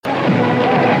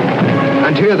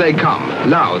And here they come.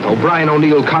 Louth, O'Brien,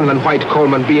 O'Neill, Conlon, White,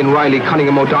 Coleman, Bean, Riley,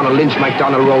 Cunningham, O'Donnell, Lynch,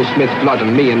 McDonnell, Rose, Smith, Flood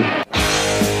and Meehan.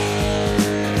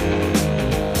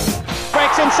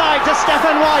 Breaks inside to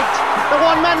Stephen White. The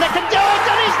one man that can do it,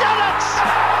 and he's done it!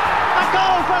 A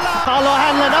goal for Louth. Paul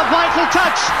O'Hanlon, a vital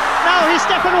touch. Now he's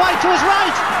Stephen White to his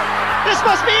right. This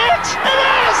must be it! It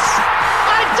is!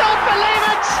 I don't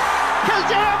believe it!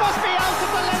 Kildare must be out of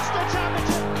the Leinster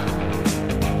Championship.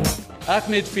 At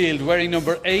midfield, wearing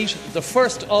number 8, the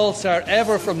first All-Star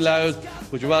ever from Louth,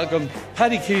 would you welcome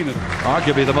Paddy Keenan.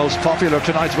 Arguably the most popular of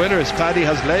tonight's winners, Paddy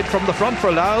has led from the front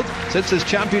for Louth since his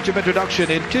championship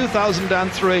introduction in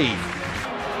 2003.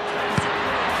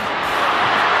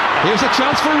 Here's a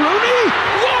chance for Rooney.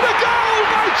 What a goal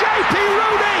by JP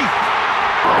Rooney!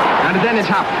 And then it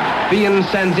happened. Bean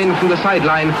sends in from the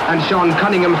sideline and Sean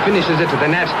Cunningham finishes it to the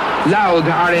net. Louth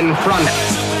are in front.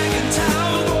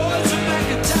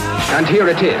 And here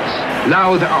it is.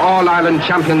 Louth are All-Ireland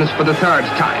champions for the third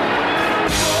time.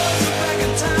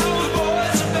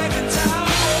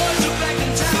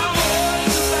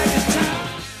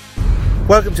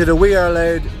 Welcome to the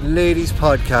WeAreLouth Ladies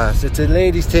Podcast. It's a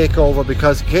ladies takeover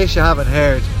because, in case you haven't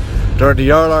heard, during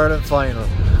the All-Ireland final,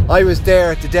 I was there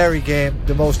at the Derry game,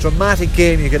 the most dramatic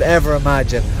game you could ever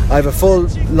imagine. I have a full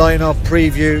lineup,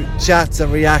 preview, chats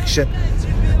and reaction,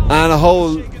 and a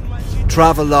whole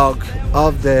travel log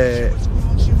of the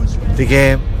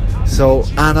game. So,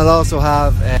 and I'll also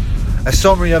have a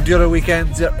summary of the other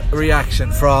weekend's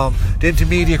reaction from the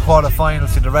intermediate quarter-final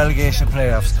to the relegation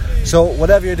playoffs. So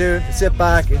whatever you're doing, sit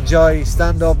back, enjoy,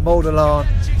 stand up, mow the lawn,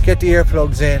 get the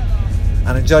earplugs in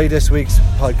and enjoy this week's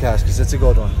podcast because it's a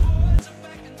good one.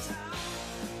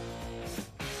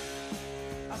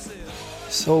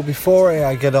 So before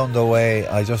I get underway,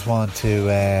 I just want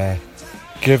to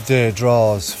give the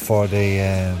draws for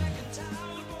the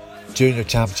Junior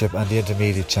Championship and the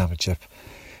Intermediate Championship.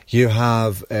 You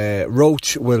have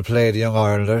Roach will play the Young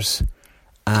Irelanders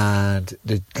and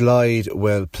the Glide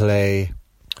will play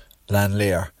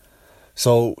Lanlear.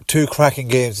 So 2 cracking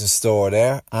games in store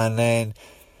there. And then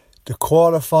the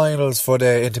quarterfinals for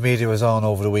the intermediate was on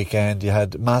over the weekend. You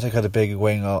had Matic had a big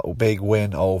win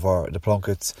over the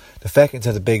Plunkets. The Feckins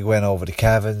had a big win over the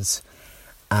Cavans.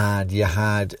 And you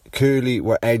had Cooley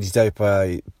were edged out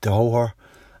by the Hoher.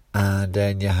 And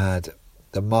then you had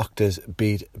the Mocktas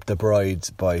beat the Brides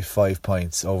by 5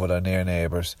 points over their near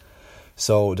neighbours.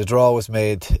 So the draw was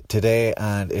made today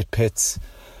and it pits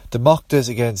the Mocktas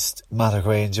against Mattock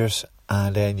Rangers,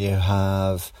 and then you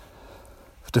have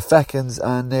the Feckins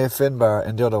and Finbar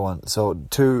in the other one. So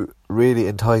 2 really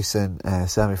enticing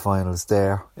semi-finals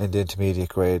there in the intermediate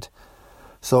grade.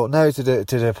 So now to the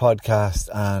podcast,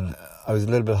 and I was a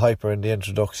little bit hyper in the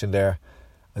introduction there.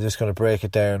 I'm just going to break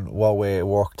it down what way it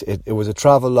worked. It was a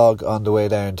travel log on the way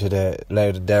down to the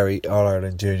Louth and Derry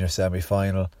All-Ireland Junior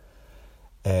semi-final.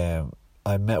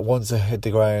 Once I hit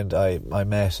the ground, I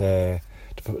met the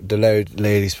Louth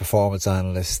Ladies Performance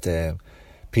Analyst PJ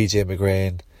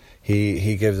MCGrane.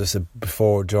 He gives us a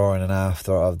before, during and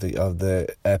after of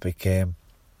the epic game,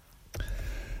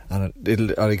 and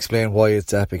I'll explain why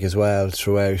it's epic as well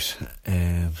throughout,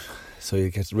 so you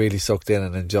get really sucked in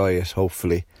and enjoy it,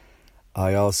 hopefully.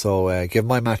 I also give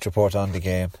my match report on the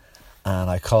game, and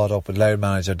I caught up with Louth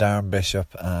manager Darren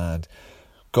Bishop and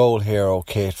goal hero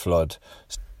Kate Flood.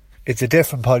 It's a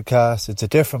different podcast. It's a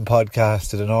different podcast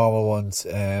to the normal ones.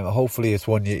 Hopefully it's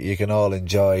one you can all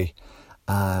enjoy,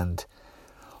 and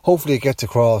hopefully it gets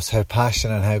across how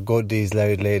passionate and how good these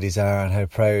Louth ladies are and how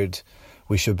proud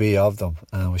we should be of them,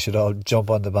 and we should all jump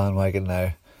on the bandwagon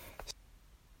now.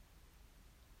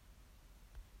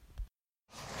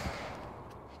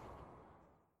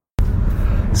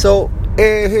 So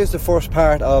here's the first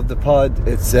part of the pod.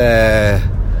 It's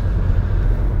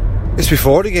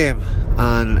before the game,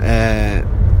 and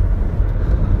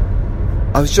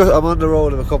I'm on the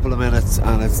road in a couple of minutes,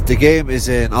 and the game is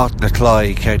in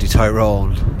Aughnacloy, County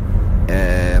Tyrone.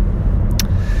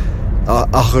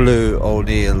 Achalu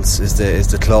O'Neill's is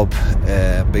the club,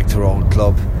 big Tyrone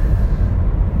club.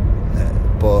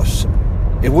 But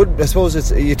it wouldn't. I suppose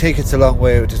you think it's a long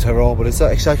way to Tyrone, but it's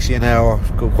actually an hour.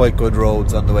 Quite good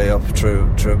roads on the way up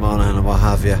through Monaghan and what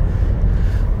have you.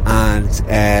 And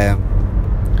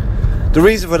the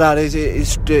reason for that is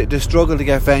the struggle to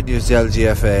get venues to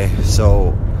LGFA.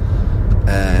 So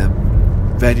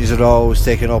venues are always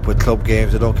taken up with club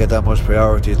games. They don't get that much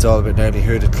priority. It's all about nearly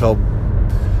who the club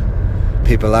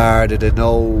people are. Do they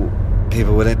know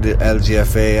people within the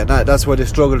LGFA? And that's why they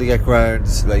struggle to get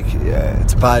grounds. Like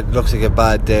looks like a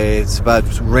bad day. It's a bad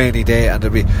rainy day, and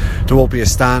there won't be a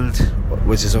stand,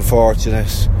 which is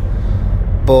unfortunate.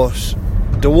 But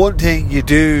the one thing you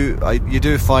do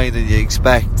find and you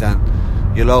expect, and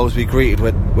you'll always be greeted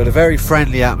with a very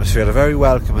friendly atmosphere. They're very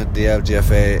welcoming, the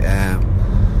LGFA,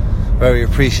 very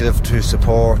appreciative to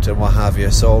support and what have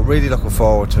you, so really looking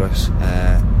forward to it.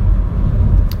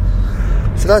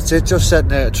 So that's it, just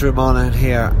setting out through Monaghan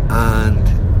here, and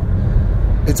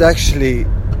it's actually,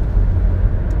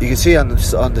 you can see on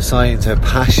the signs how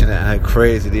passionate and how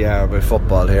crazy they are about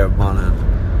football here in Monaghan.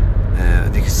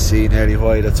 And you can see nearly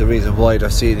why. That's the reason why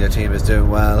their senior team is doing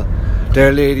well.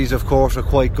 Their ladies, of course, are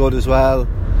quite good as well.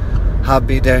 Have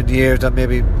been down the years. That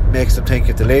maybe makes them think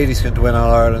if the ladies can win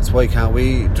All-Irelands, why can't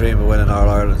we dream of winning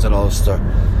All-Irelands in Ulster?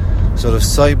 So the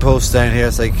signposts down here,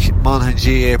 it's like Monaghan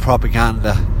GA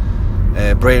propaganda,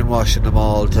 brainwashing them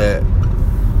all to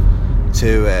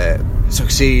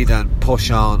succeed and push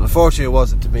on. Unfortunately, it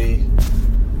wasn't to be.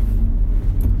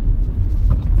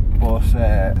 But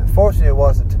fortunately it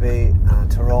wasn't to be,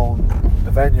 and Tyrone,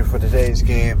 the venue for today's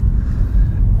game,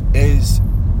 is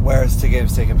where the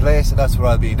game's taking place, and that's where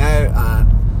I'll be now,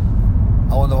 and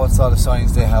I wonder what sort of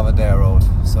signs they have on their road,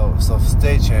 so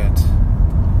stay tuned.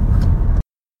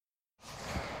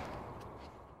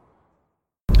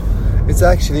 It's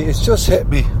just hit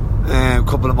me a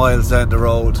couple of miles down the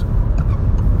road.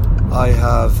 I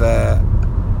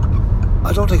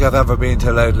don't think I've ever been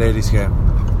to a Louth Ladies game.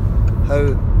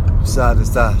 How sad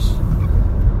is that?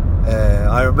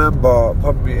 I remember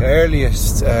probably the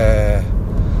earliest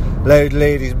Louth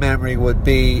Ladies memory would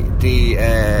be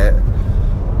I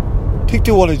think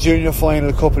they won a junior final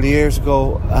a couple of years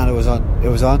ago, and it was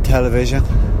on television.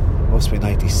 It must be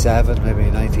 97, maybe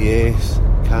 98.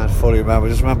 Can't fully remember.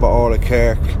 Just remember Orla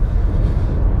Kirk,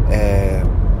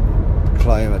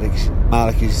 Clive, I think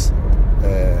Malachi's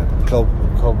club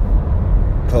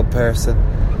person.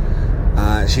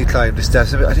 She climbed the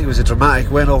steps. I think it was a dramatic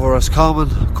win over Roscommon.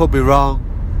 Could be wrong.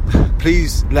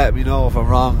 Please let me know if I'm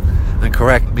wrong and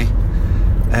correct me.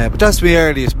 But that's my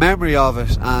earliest memory of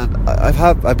it. And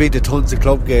I've been to tons of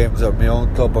club games. My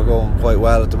own club are going quite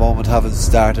well at the moment, having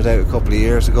started out a couple of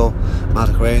years ago.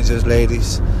 Mattock Rangers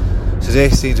ladies. So they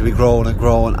seem to be growing and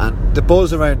growing. And the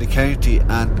buzz around the county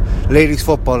and ladies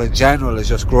football in general is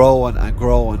just growing and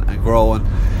growing and growing.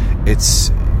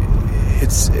 It's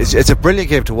a brilliant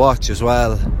game to watch as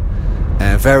well.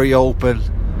 Very open,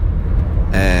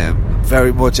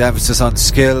 very much emphasis on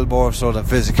skill more so than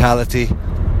physicality,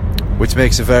 which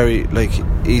makes it very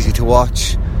easy to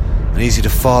watch and easy to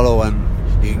follow, and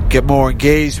you can get more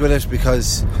engaged with it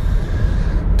because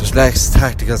there's less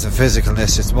tacticals and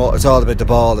physicalness. It's all about the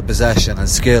ball, the possession and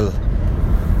skill.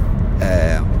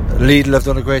 Lidl have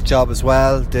done a great job as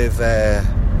well. They've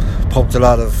pumped a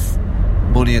lot of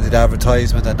money into the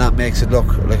advertisement, and that makes it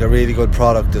look like a really good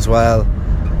product as well.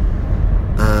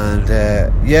 And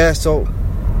so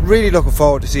really looking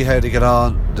forward to see how they get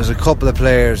on. There's a couple of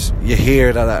players you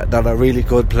hear that are really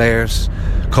good players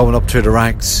coming up through the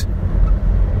ranks.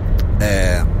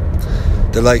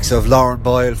 The likes of Lauren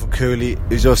Boyle from Cooley,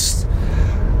 who just,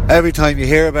 every time you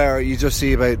hear about her, you just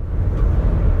see about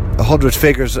 100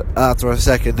 figures after her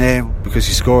second name because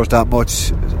she scores that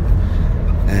much.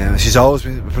 She's always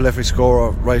been a prolific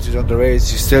scorer right at underage.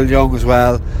 She's still young as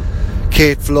well.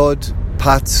 Kate Flood,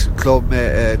 Pat's club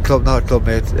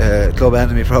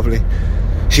enemy probably.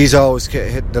 She's always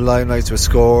hitting the limelights with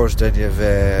scores. Then you've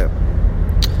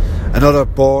another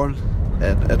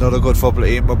good footballer,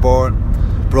 Emer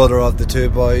Bourne, brother of the two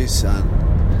boys, and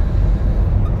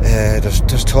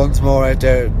there's tons more out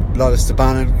there. A lot of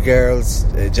Stabannon girls.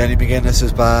 Jenny McGuinness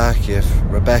is back.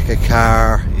 You've Rebecca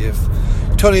Carr. You've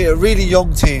Tony, a really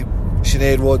young team.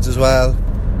 Sinead Woods as well.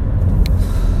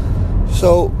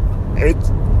 So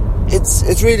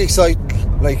it's really exciting.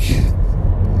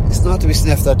 It's not to be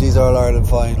sniffed at, these All-Ireland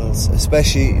finals,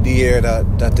 especially the year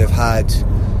that they've had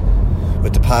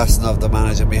with the passing of the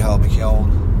manager Micheál McKeown.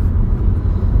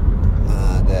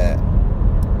 And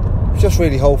just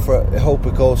really hope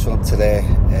it goes for them today.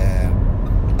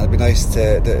 It'd be nice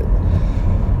to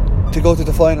go to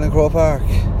the final in Croke Park.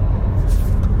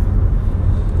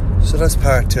 So that's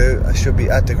part 2. I should be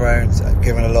at the grounds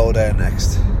giving a lowdown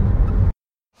next.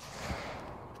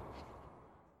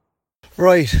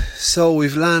 Right, so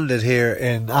we've landed here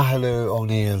in Ahalou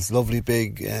O'Neill's, lovely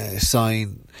big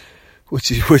sign,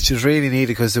 which is really needed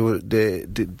because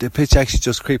the pitch actually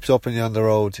just creeps up on you on the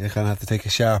road. You kind of have to take a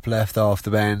sharp left off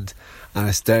the bend, and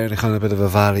it's down a kind of bit of a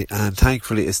valley, and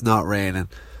thankfully it's not raining,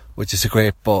 which is a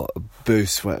great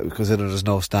boost because there's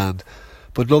no stand.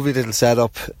 But lovely little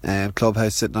setup,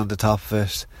 clubhouse sitting on the top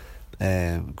of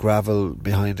it, gravel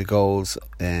behind the goals.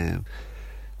 The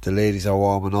ladies are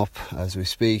warming up as we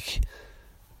speak.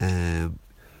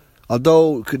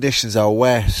 Although conditions are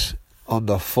wet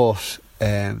underfoot,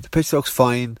 The pitch looks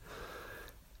fine.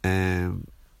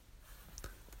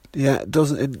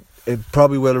 It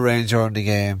probably will arrange during the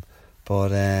game, but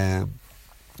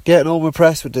getting home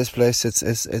impressed with this place.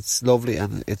 It's lovely,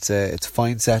 and it's a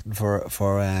fine setting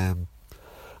for an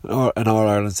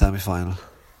All-Ireland semi-final.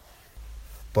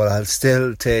 But I'll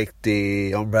still take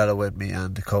the umbrella with me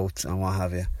and the coats and what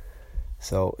have you.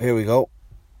 So here we go.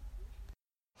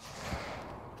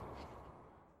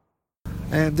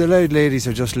 The Louth Ladies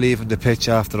are just leaving the pitch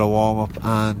after a warm-up,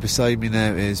 and beside me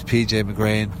now is PJ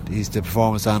MCGrane. He's the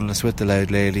Performance Analyst with the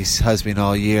Louth Ladies, has been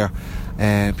all year.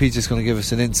 PJ's going to give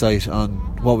us an insight on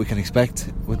what we can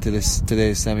expect with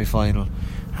today's semi-final.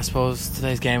 I suppose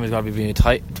today's game is going to be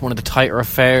one of the tighter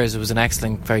affairs. It was an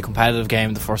excellent, very competitive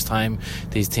game the first time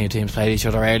these two teams played each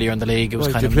other earlier in the league. It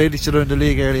was they played each other in the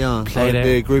league early on, or in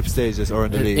the group stages, or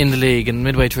in the league? In the league, and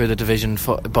midway through the Division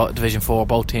 4,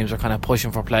 both teams were kind of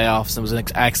pushing for playoffs. It was an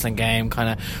excellent game,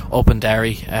 kind of up in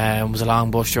Derry. It was a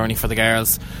long bus journey for the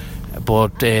girls,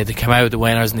 but they came out the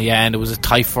winners in the end. It was a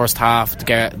tight first half.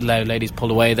 The Louth Ladies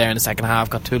pulled away there in the second half,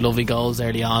 got two lovely goals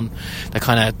early on that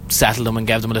kind of settled them and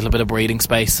gave them a little bit of breathing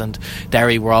space. And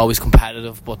Derry were always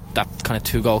competitive, but that kind of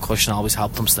 2-goal cushion always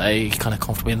helped them stay kind of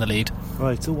comfortably in the lead.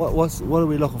 Right, so what are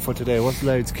we looking for today? What's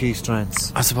Louth's key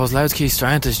strengths? I suppose Louth's key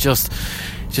strength is just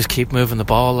keep moving the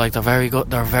ball. Like, they're very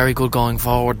good going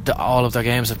forward. All of their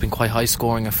games have been quite high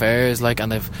scoring affairs, like,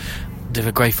 and they've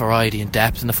a great variety and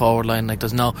depth in the forward line. Like,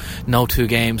 there's no two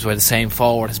games where the same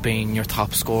forward has been your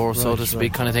top scorer, so to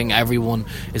speak, kind of thing. Everyone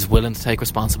is willing to take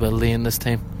responsibility in this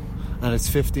team. And it's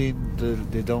 15,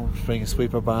 they don't bring a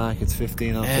sweeper back, it's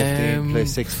 15 on 15, play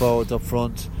 6 forwards up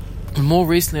front. More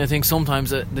recently, I think sometimes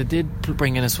they did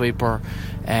bring in a sweeper.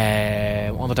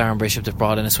 Under Darren Bishop, they've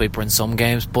brought in a sweeper in some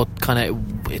games, but kind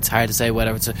of it's hard to say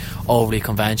whether it's overly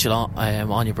conventional.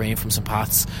 Anya Breen from St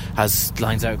Pat's has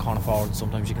lines out corner forward, and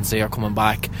sometimes you can see her coming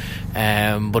back.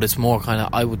 But it's more kind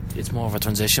of it's more of a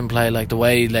transition play. Like, the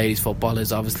way ladies football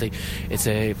is, obviously,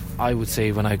 I would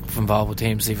say when I'm involved with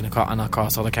teams even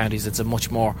across other counties, it's a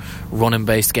much more running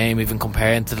based game, even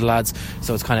comparing to the lads.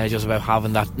 So it's kind of just about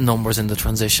having that numbers in the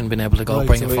transition, being able to go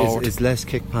bring it forward. It's less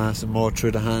kick pass and more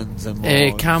through the hands and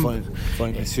more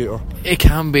find a shooter. It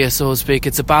can be, so to speak.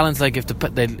 It's a balance. Like, if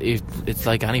it's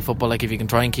like any football. Like, if you can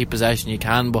try and keep possession, you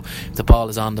can. But if the ball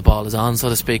is on, so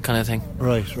to speak, kind of thing.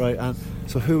 Right. And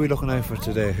so, who are we looking out for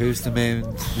today? Who's the main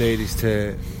ladies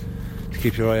to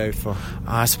keep your eye out for?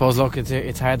 I suppose, look,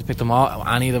 it's hard to pick them all,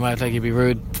 any of them out. Like, it'd be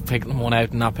rude picking one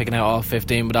out and not picking out all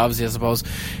 15, but obviously I suppose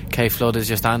Kay Flood is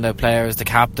your standout player, as the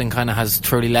captain, kind of has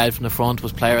truly led from the front,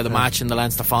 was player of the match in the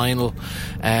Leinster final.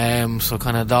 So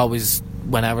kind of always,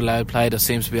 whenever Louth played, there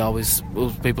seems to be always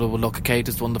people who would look at Kate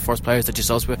as one of the first players that you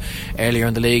saw earlier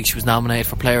in the league. She was nominated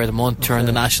for Player of the Month during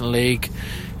the National League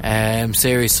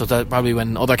series, so that probably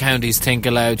when other counties think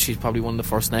aloud, she's probably one of the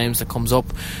first names that comes up.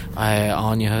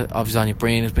 Anya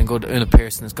Breen has been good. Una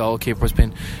Pearson, as goalkeeper, has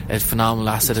been a phenomenal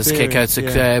asset as kick-outs,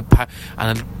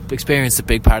 and experienced a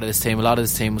big part of this team. A lot of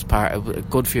this team was a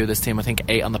good few of this team, I think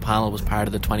 8 on the panel, was part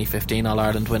of the 2015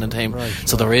 All-Ireland winning team.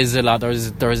 So there is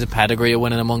a pedigree of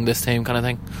winning among this team, kind of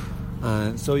thing.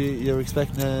 So you're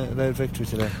expecting a Louth victory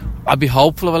today? I'd be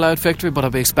hopeful of a Louth victory, but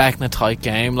I'd be expecting a tight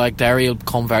game. Like, Derry will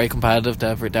come very competitive,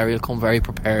 Derry will come very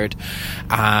prepared,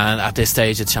 and at this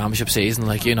stage of the championship season,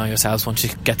 like, you know yourselves, once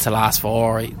you get to last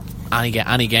 4,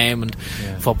 any game, and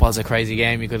football's a crazy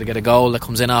game, you could get a goal that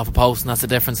comes in off a post, and that's the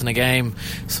difference in a game.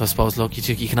 So I suppose, look,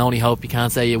 you can only hope. You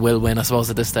can't say you will win, I suppose,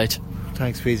 at this stage.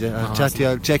 Thanks, PJ.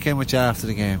 I'll check in with you after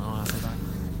the game.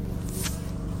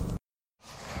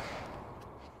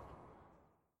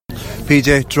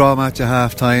 PJ, draw match at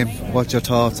half time. What's your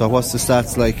thoughts, or what's the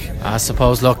stats like? I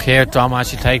suppose, look, here, draw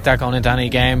match, you take that going into any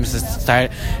games.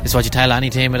 It's what you tell any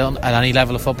team at any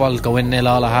level of football: go in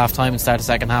 0-all at half time and start the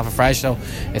second half afresh. So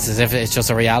it's as if it's just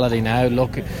a reality now.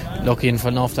 Lucky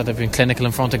enough that they've been clinical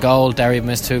in front of goal. Derry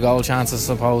missed 2 goal chances.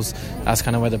 I suppose that's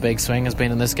kind of where the big swing has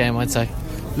been in this game, I'd say.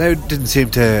 Louth didn't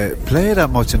seem to play that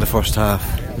much in the first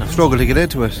half. No. Struggled to get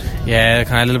into it. Yeah,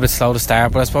 kind of a little bit slow to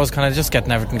start, but I suppose kind of just getting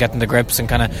the grips, and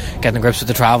kind of getting the grips with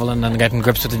the travelling, and getting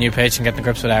grips with the new pitch, and getting the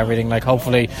grips with everything. Like,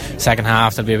 hopefully second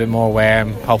half there'll be a bit more aware,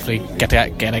 and hopefully get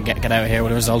out here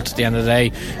with a result at the end of the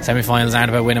day. Semi-finals aren't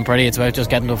about winning pretty, it's about just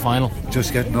getting to a final.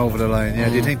 Just getting over the line. Yeah.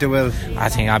 Do you think they will? I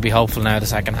think I'd be hopeful now the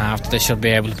second half that they should be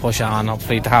able to push on.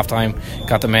 Hopefully at the half time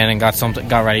got them in and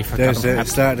got ready for there's the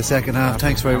start of the second half.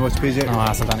 Thanks very much, PJ. No,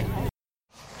 that's Danny.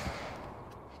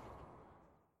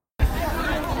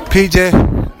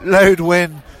 PJ, Louth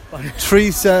win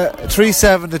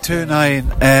 3-7 to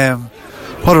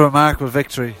 2-9. What a remarkable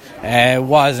victory. It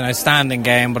was an outstanding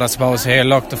game, but I suppose here,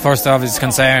 look, the first obvious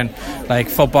concern, like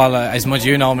football, as much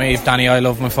you know me, Danny, I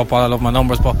love my football, I love my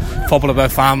numbers, but football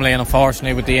about family, and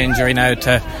unfortunately with the injury now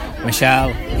to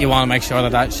Michelle, you want to make sure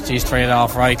that she's treated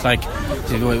off right. Like,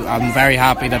 I'm very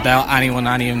happy that any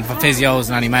physios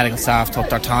and any medical staff took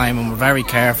their time and were very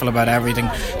careful about everything,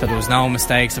 that there was no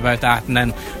mistakes about that. And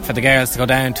then for the girls to go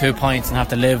down 2 points and have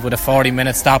to live with a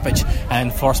 40-minute stoppage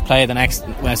and first play the next,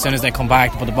 as soon as they come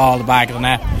back, to put the ball in the back of the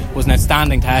net, was an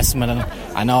outstanding testament.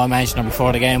 And I know I mentioned it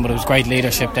before the game, but it was great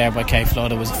leadership there by Kate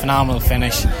Flood. It was a phenomenal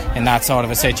finish in that sort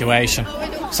of a situation.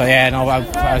 So yeah, no,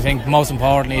 I think most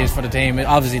importantly is for the team,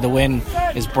 obviously the win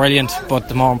is brilliant, but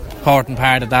the more important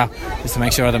part of that is to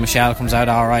make sure that Michelle comes out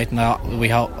alright, and that we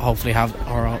hopefully have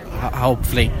her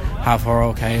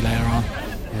okay later on.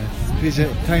 Yeah.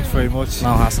 PJ, thanks very much.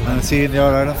 No hassle. And I'll see you in the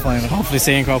All-Ireland final. Hopefully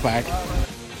see you in Croke Park.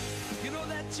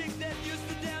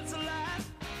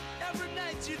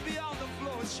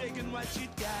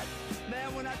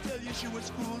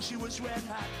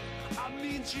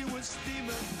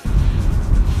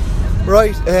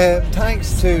 Right,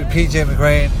 thanks to PJ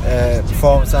MCGrane,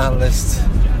 Performance Analyst,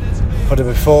 for the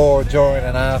before, during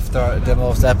and after the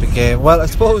most epic game. Well, I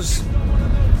suppose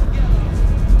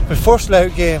my first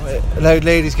Louth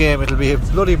Ladies game, it'll be a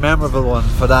bloody memorable one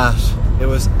for that. It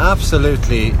was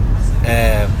absolutely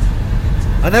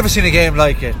I've never seen a game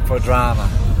like it, for drama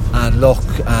and luck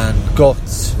and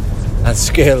guts and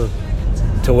skill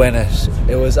to win it.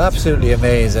 It was absolutely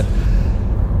amazing.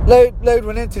 Louth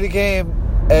went into the game.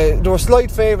 There were slight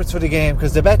favourites for the game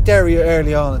because they bet Derry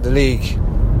early on in the league,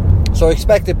 so I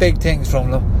expected big things from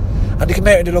them, and they came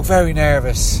out and they looked very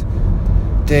nervous.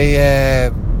 They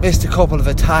missed a couple of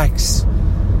attacks,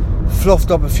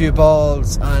 fluffed up a few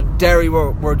balls, and Derry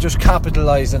were just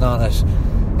capitalising on it.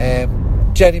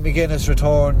 Jenny McGuinness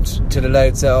returned to the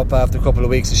Louth setup after a couple of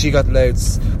weeks, and she got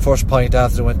Louth's first point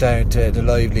after they went down to the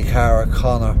lively Cara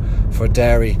Connor for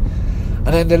Derry, and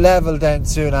then they levelled then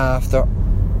soon after.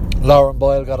 Lauren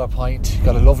Boyle got a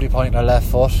lovely point on her left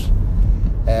foot.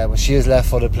 Well, she is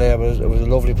left-footed player, but it was a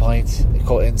lovely point. It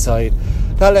cut inside.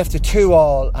 That left it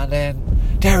 2-2, and then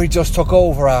Derry just took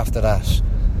over after that.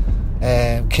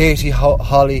 Katie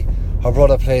Holly, her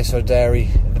brother, plays for Derry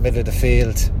in the middle of the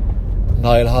field.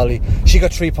 Niall Holly, she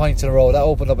got 3 points in a row. That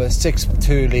opened up a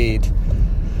 6-2 lead,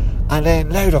 and then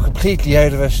Louth are completely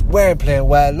out of it. Weren't playing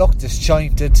well, looked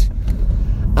disjointed,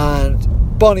 and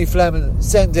Bonnie Fleming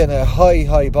sent in a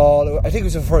high ball. I think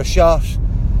it was for a shot,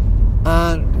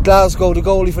 and Glasgow, the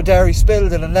goalie for Derry,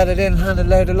 spilled it and let it in, handed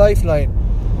Louth a lifeline.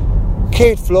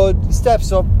 Kate Flood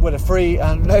steps up with a free,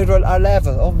 and Louth are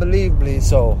level, unbelievably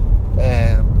so.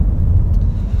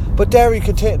 But Derry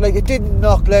it didn't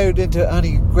knock Louth into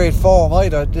any great form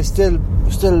either. They still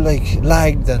like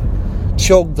lagged and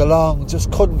chugged along,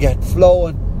 just couldn't get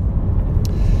flowing.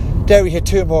 Derry hit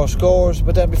 2 more scores,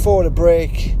 but then before the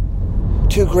break,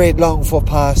 2 great long foot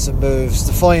passing moves.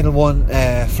 The final one,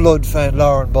 Flood found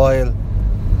Lauren Boyle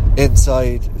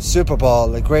inside. Super ball,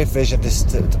 like great vision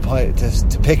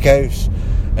to pick out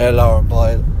Lauren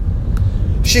Boyle.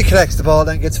 She collects the ball,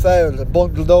 then gets fouled and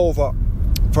bundled over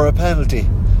for a penalty.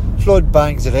 Flood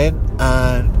bangs it in,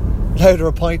 and Louth are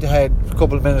a point ahead, a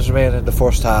couple of minutes remaining in the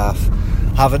first half,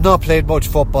 having not played much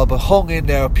football but hung in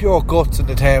there, pure guts and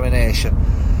determination.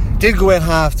 Did go in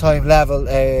half-time level.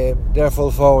 Their full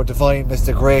forward Devine missed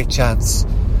a great chance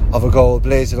of a goal,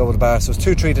 blazed it over the bar, so it was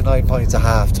 2-3 to 9 points at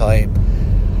half-time.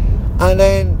 And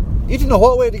then you didn't know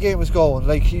what way the game was going.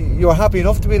 Like, you were happy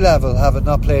enough to be level, having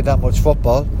not played that much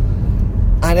football,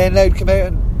 and then Louth came out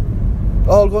and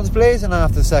all guns blazing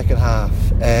after the second half.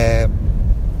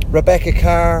 Rebecca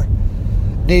Carr,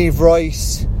 Niamh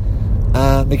Rice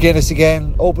and McGuinness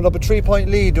again opened up a 3-point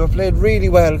lead. They were playing really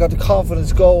well, got the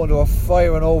confidence going, they were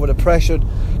firing over the pressure,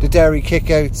 the Derry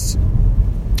kickouts.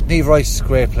 Niamh Rice is a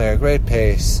great player, great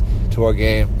pace to her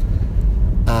game,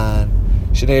 and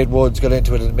Sinead Woods got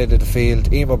into it in the middle of the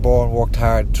field. Emer Bourne worked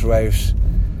hard throughout,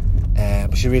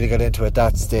 but she really got into it at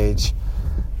that stage,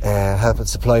 helping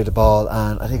supply the ball.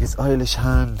 And I think it's Eilish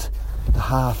Hand, the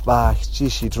half back,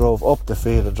 she drove up the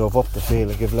field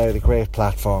and gave Louth a great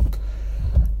platform.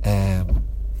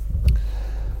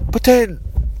 But then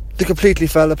they completely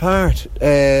fell apart.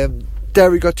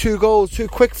 Derry got 2 goals, 2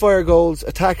 quick fire goals,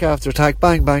 attack after attack,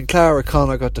 bang bang. Clara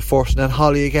Connor got the first, and then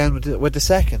Holly again with the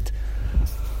second.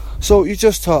 So you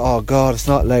just thought, oh God, it's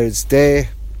not Louth's day.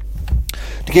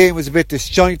 The game was a bit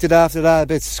disjointed after that, a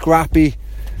bit scrappy.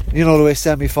 You know the way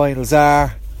semi-finals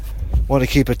are. Want to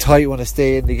keep it tight, want to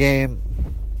stay in the game.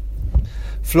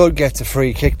 Flood gets a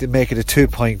free kick to make it a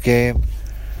 2-point game.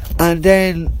 And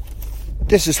then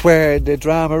this is where the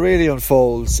drama really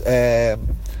unfolds.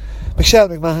 Michelle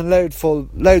McMahon,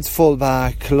 Louth's full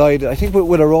back, collided, I think,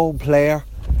 with her own player,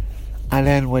 and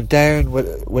then went down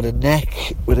with a neck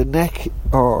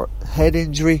or head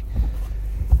injury.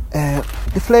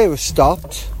 The play was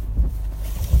stopped,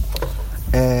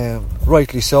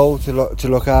 rightly so, to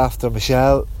look after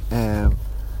Michelle.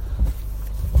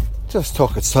 Just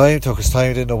took its time,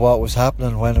 didn't know what was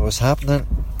happening, when it was happening.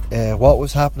 What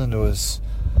was happening was,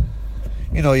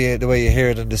 the way you hear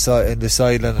it in the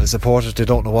sideline, and the supporters, they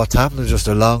don't know what's happening, just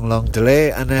a long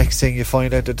delay, and next thing you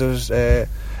find out that there's a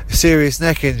serious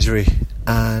neck injury,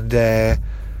 and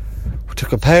to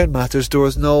compound matters, there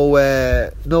was no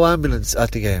ambulance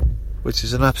at the game, which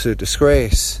is an absolute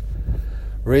disgrace,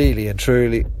 really and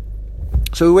truly.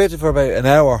 So we waited for about an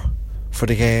hour for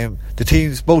the game.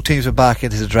 Both teams went back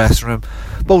into the dressing room.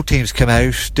 Both teams came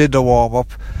out, did the warm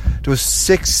up. The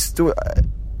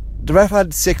ref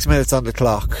had 6 minutes on the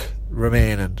clock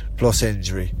remaining, plus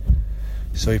injury,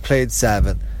 so he played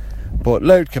 7. But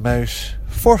Louth came out,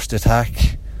 first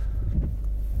attack,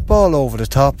 ball over the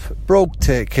top, broke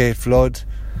to Kate Flood,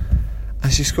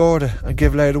 and she scored it and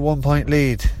gave Louth a 1 point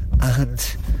lead.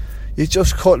 And you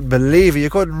just couldn't believe it, you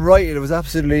couldn't write it. It was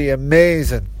absolutely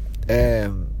amazing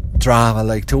drama,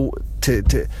 like to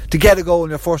get a goal in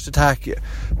your first attack, you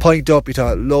point up, you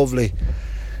thought lovely.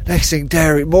 Next thing,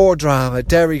 Derry, more drama.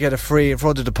 Derry get a free in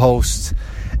front of the post.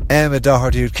 Emma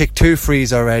Doherty, who'd kicked 2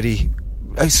 frees already,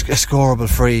 a scoreable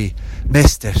free,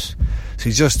 missed it. So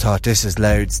you just thought, this is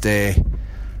Louth's day.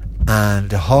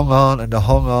 And they hung on, and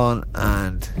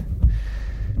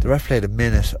the ref played a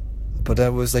minute, but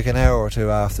that was like an hour or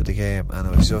two after the game,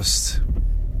 and it was just,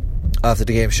 after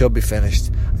the game should be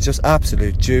finished, it's just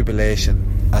absolute jubilation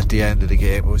at the end of the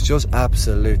game. It was just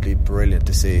absolutely brilliant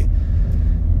to see.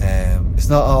 It's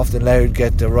not often Louth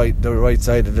get the right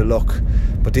side of the look,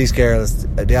 but these girls,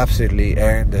 they absolutely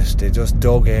earned it. They just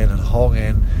dug in and hung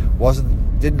in.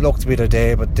 Didn't look to be their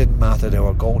day, but didn't matter, they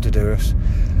were going to do it.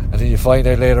 And then you find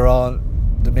out later on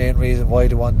the main reason why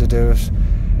they wanted to do it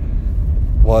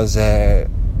was Micheál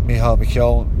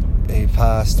McKeown. He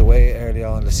passed away early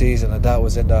on in the season, and that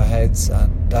was in their heads,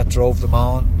 and that drove them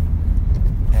on.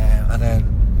 And then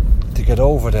to get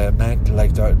over the mental,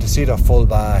 like to see their full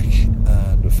back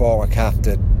and the forward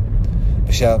captain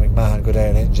Michelle McMahon go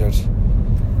down injured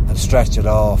and stretch it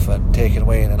off and taken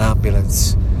away in an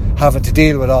ambulance, having to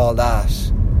deal with all that,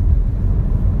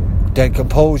 then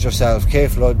compose yourself.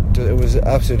 Kate Flood, it was an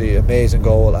absolutely amazing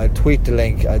goal. I'd tweet the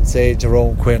link. I'd say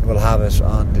Jerome Quinn will have it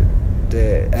on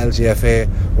the LGFA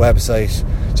website.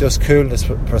 Just coolness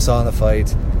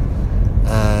personified,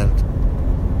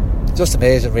 and just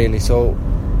amazing, really. So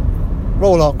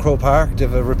roll on Croke Park.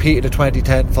 They've repeated the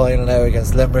 2010 final now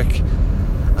against Limerick,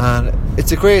 and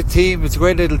it's a great team, it's a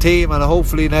great little team, and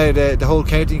hopefully now the whole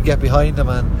county can get behind them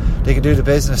and they can do the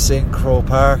business in Croke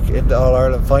Park in the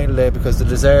All-Ireland final day, because they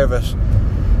deserve it.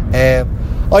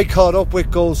 I caught up with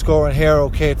goal scoring hero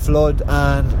Kate Flood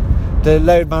and the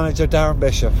Louth manager Darren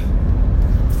Bishop.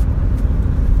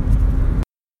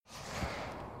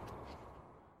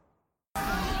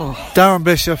 Darren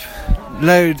Bishop,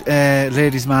 Louth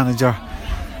Ladies manager.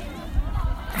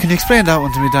 Can you explain that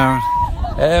one to me, Darren?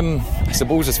 I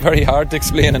suppose it's very hard to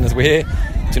explain in its way.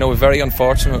 You know, we're very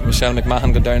unfortunate with Michelle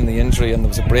McMahon got down in the injury, and there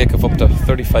was a break of up to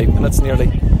 35 minutes nearly.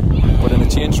 But in the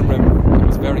changing room, it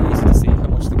was very easy to see how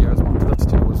much the girls wanted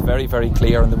it. You know, it was very, very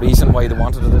clear, and the reason why they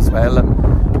wanted it as well.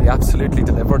 And they absolutely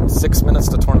delivered. 6 minutes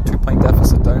to turn a 2-point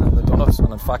deficit down, and they done it.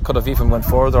 And in fact, could have even went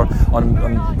further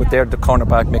on with the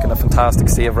cornerback making a fantastic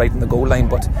save right in the goal line.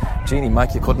 But Jeannie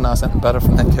Mack, you couldn't ask anything better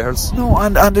from them girls. No,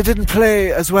 and they didn't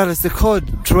play as well as they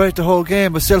could throughout the whole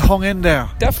game, but still hung in there.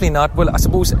 Definitely not. Well, I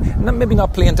suppose maybe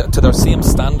not playing to their same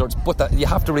standards, but that you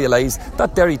have to realise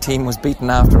that Derry team was beaten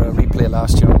after a replay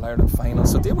last year in Ireland final,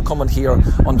 so they were coming here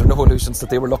under no illusions that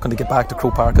they were looking to get back to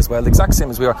Croke Park as well, the exact same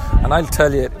as we are. And I'll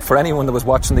tell you, for anyone that was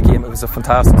watching the game, it was a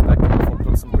fantastic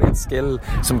spectacle. Some great skill,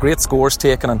 some great scores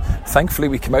taken, and thankfully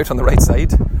we came out on the right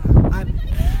side. And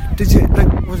did you,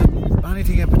 was it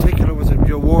anything in particular? Was it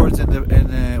your words in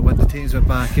when the teams went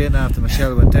back in after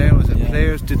Michelle went down? Was it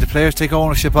players? Did the players take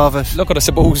ownership of it? Look, I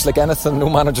suppose like anything, no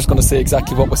manager's going to say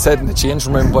exactly what was said in the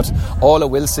changing room, but all I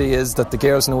will say is that the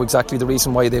girls know exactly the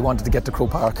reason why they wanted to get to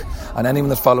Croke Park, and anyone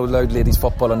that followed Louth Ladies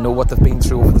football and know what they've been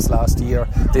through over this last year,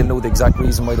 they'll know the exact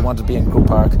reason why they wanted to be in Croke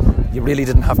Park. You really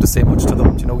didn't have to say much to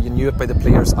them. You know, you knew it by the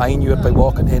players. I knew it by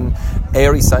walking in.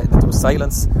 There was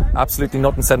silence, absolutely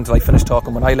nothing said until I finished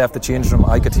talking. When I left the changing room,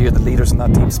 I could hear the leaders in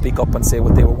that team speak up and say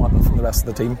what they were wanting from the rest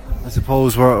of the team. I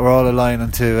suppose we're all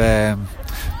aligning to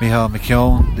Micheál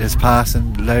McKeown, his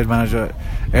passing, Louth manager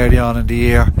early on in the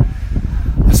year.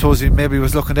 I suppose he maybe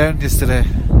was looking down yesterday.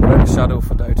 without a shadow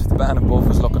of a doubt. The man above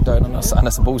was looking down on us, and I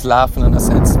suppose laughing in a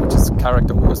sense, which his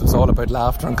character was. It was all about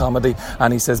laughter and comedy,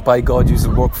 and he says, by God, you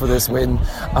should work for this win.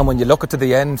 And when you look at to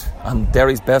the end, and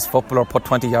Derry's best footballer put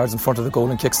 20 yards in front of the goal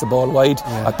and kicks the ball wide,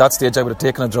 at that stage I would have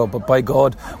taken a draw. But by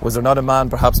God, was there not a man,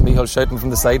 perhaps Micheál, shouting from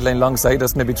the sideline alongside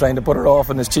us, maybe trying to put her off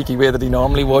in his cheeky way that he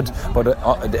normally would. But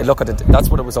look at it, that's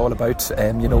what it was all about.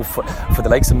 For the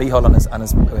likes of Micheál and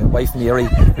his wife Mary,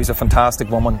 who's a fantastic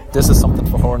woman, this is something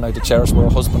for her now to cherish where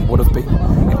her husband would have been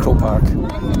in Croke Park.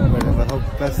 I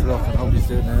hope best of luck and hope you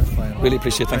do it now. Fine. Really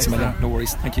appreciate it. Thanks a million. No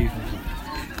worries. Thank you.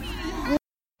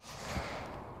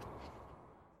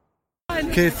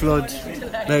 Kate Flood,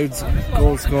 Louth's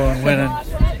goal scoring winning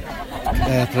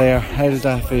player. How did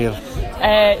that feel?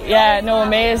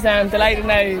 Amazed. I'm delighted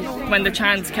now when the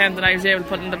chance came that I was able to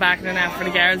put it in the back of the net for the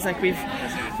girls. Like we've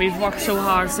worked so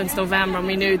hard since November, and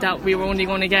we knew that we were only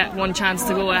going to get one chance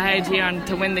to go ahead here and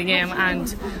to win the game,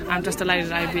 and I'm just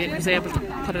delighted I was able to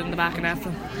put it in the back of the net for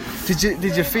them.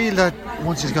 Did you feel that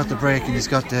once he's got the break and he's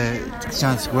got the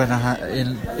chance to go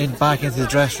in back into the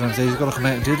dressing room, so he's going to come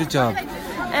out and do the job?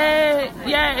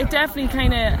 It definitely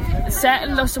kind of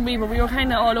settled us a wee bit. We were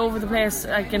kind of all over the place,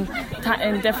 like in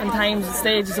different times and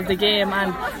stages of the game,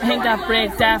 and I think that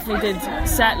break definitely did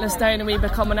settle us down a wee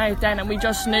bit coming out then, and we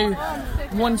just knew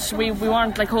once we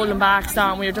weren't like holding back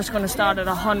starting, we were just going to start at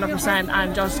 100%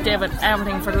 and just give it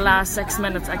everything for the last 6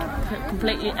 minutes, like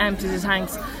completely empty the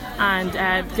tanks and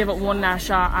give it one last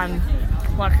shot. And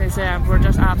what can I say, we're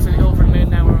just absolutely over the moon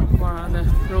now. We're on the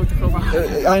road to Croke Park.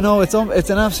 I know it's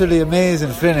an absolutely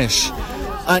amazing finish,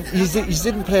 and you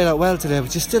didn't play that well today,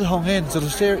 but you still hung in, so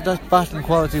there's that battling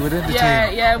quality within the team.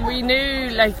 Yeah, we knew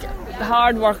like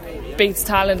hard work beats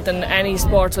talent in any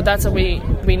sport, so that's what we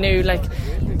knew, like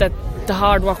that the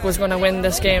hard work was going to win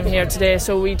this game here today,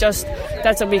 so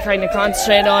that's what we kind of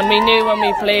concentrated on. We knew when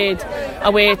we played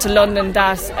away to London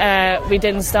that we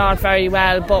didn't start very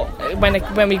well, but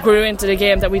when we grew into the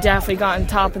game that we definitely got on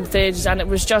top in stages, and it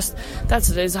was just, that's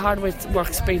what it is, hard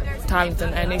work beats talent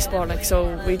in any sport, like,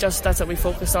 so that's what we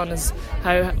focused on, is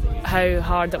how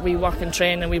hard that we work and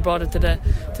train, and we brought it to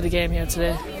the game here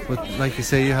today. But like you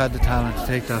say, you had the talent to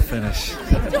take that finish.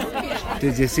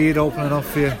 Did you see it opening up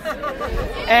for you?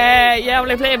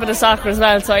 I played a bit of soccer as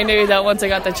well, so I knew that once I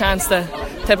got the chance to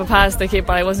tip a pass to the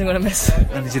keeper, I wasn't going to miss.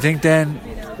 And did you think then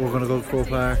we're going to go to Croke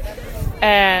Park?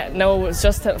 No, it was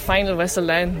just the final whistle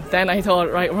then. Then I thought,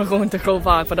 right, we're going to Croke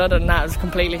Park, but other than that I was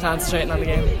completely concentrating on the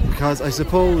game. Because I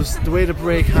suppose the way the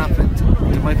break happened,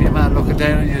 there might be a man looking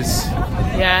down on you.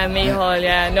 Yeah,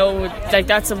 Micheál, like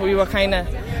that's what we were kind of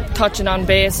touching on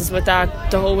bases with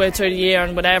that the whole way through the year,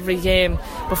 and with every game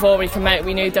before we come out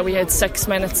we knew that we had 6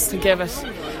 minutes to give it,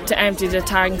 to empty the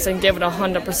tanks and give it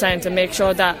 100% and make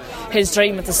sure that his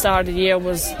dream at the start of the year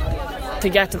was to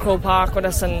get to Croke Park with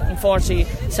us, and unfortunately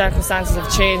circumstances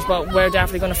have changed, but we're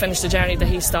definitely going to finish the journey that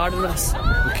he started with us.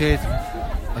 Okay,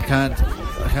 I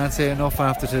can't say enough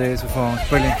after today's performance.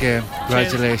 Brilliant game.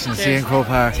 Congratulations. Cheers. See you in Croke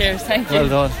Park. Cheers, thank you. Well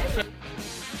done.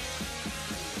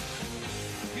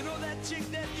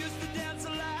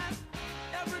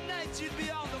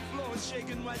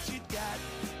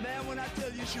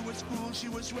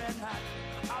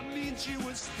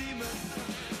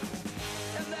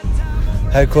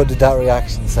 How good did that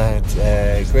reaction sound?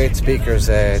 Great speakers,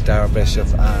 Darren Bishop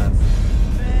and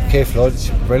Kate Flood,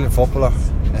 brilliant footballer.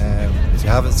 If you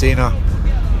haven't seen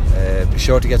her, be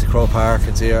sure to get to Croke Park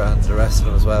and see her, and the rest of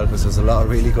them as well, because there's a lot of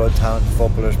really good talented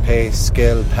footballers, pace,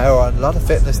 skill, power, and a lot of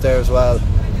fitness there as well.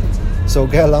 So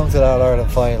get along to that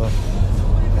Ireland final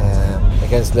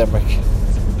against Limerick,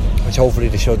 which hopefully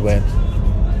they should win.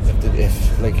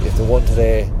 If they won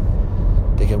today,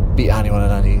 they can beat anyone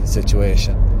in any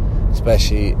situation,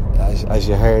 especially as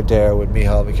you heard there with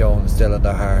Micheál McKeown still in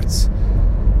their hearts.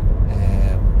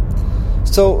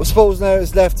 So I suppose now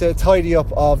it's left to tidy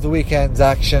up of the weekend's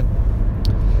action.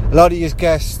 A lot of you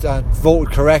guessed and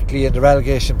voted correctly in the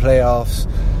relegation playoffs,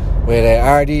 with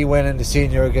RD winning the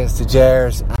senior against the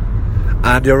Jers,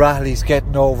 and the O'Reillys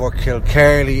getting over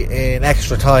Kilkerley in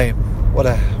extra time. What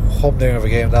a humdinger of a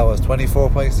game that was, 24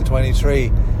 points to 23.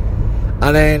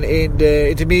 And then in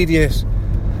the intermediate,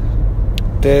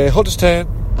 the Hudderston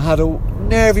had a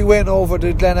nervy win over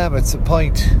the Glen Emmets, a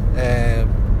point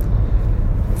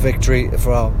victory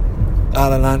from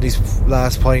Alan Landy's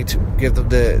last point, give them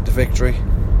the victory.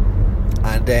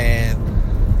 And then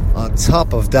on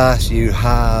top of that you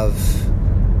have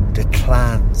the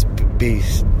Clans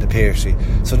beat the Piercy.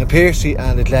 So the Piercy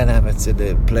and the Glen Emmets in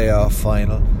the playoff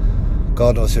final.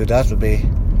 God knows who that will be,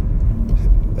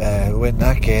 win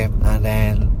that game. And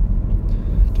then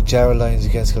the Geraldines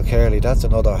against Kilkerley, that's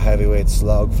another heavyweight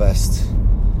slogfest.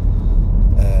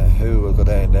 who will go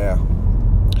down there,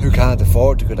 who can't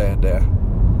afford to go down there,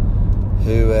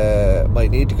 who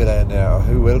might need to go down there, or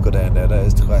who will go down there. That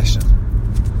is the question.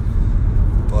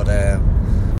 But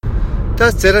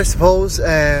that's it, I suppose.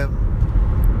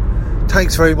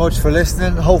 Thanks very much for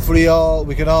listening. Hopefully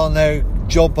we can all now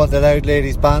jump on the Louth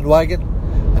Ladies bandwagon,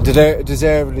 and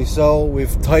deservedly so.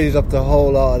 We've tidied up the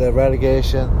whole lot of the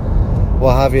relegation,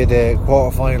 what have you, the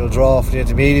quarter-final draw for the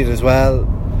intermediate as well.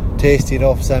 Tasty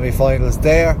enough semi-finals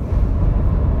there,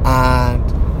 and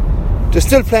there's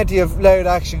still plenty of Louth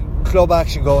action, club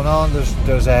action going on.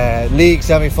 There's league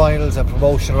semi-finals and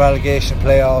promotion relegation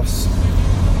playoffs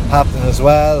happening as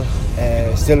well.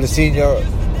 Still the senior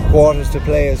quarters to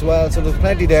play as well, so there's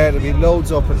plenty there. There'll be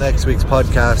loads up in next week's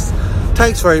podcast.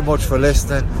 Thanks very much for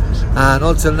listening, and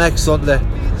until next Sunday,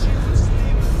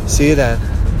 see you then.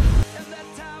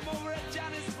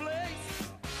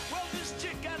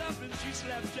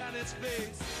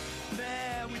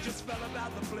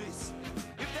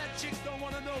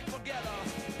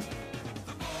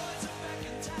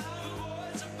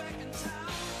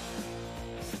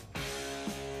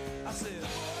 I said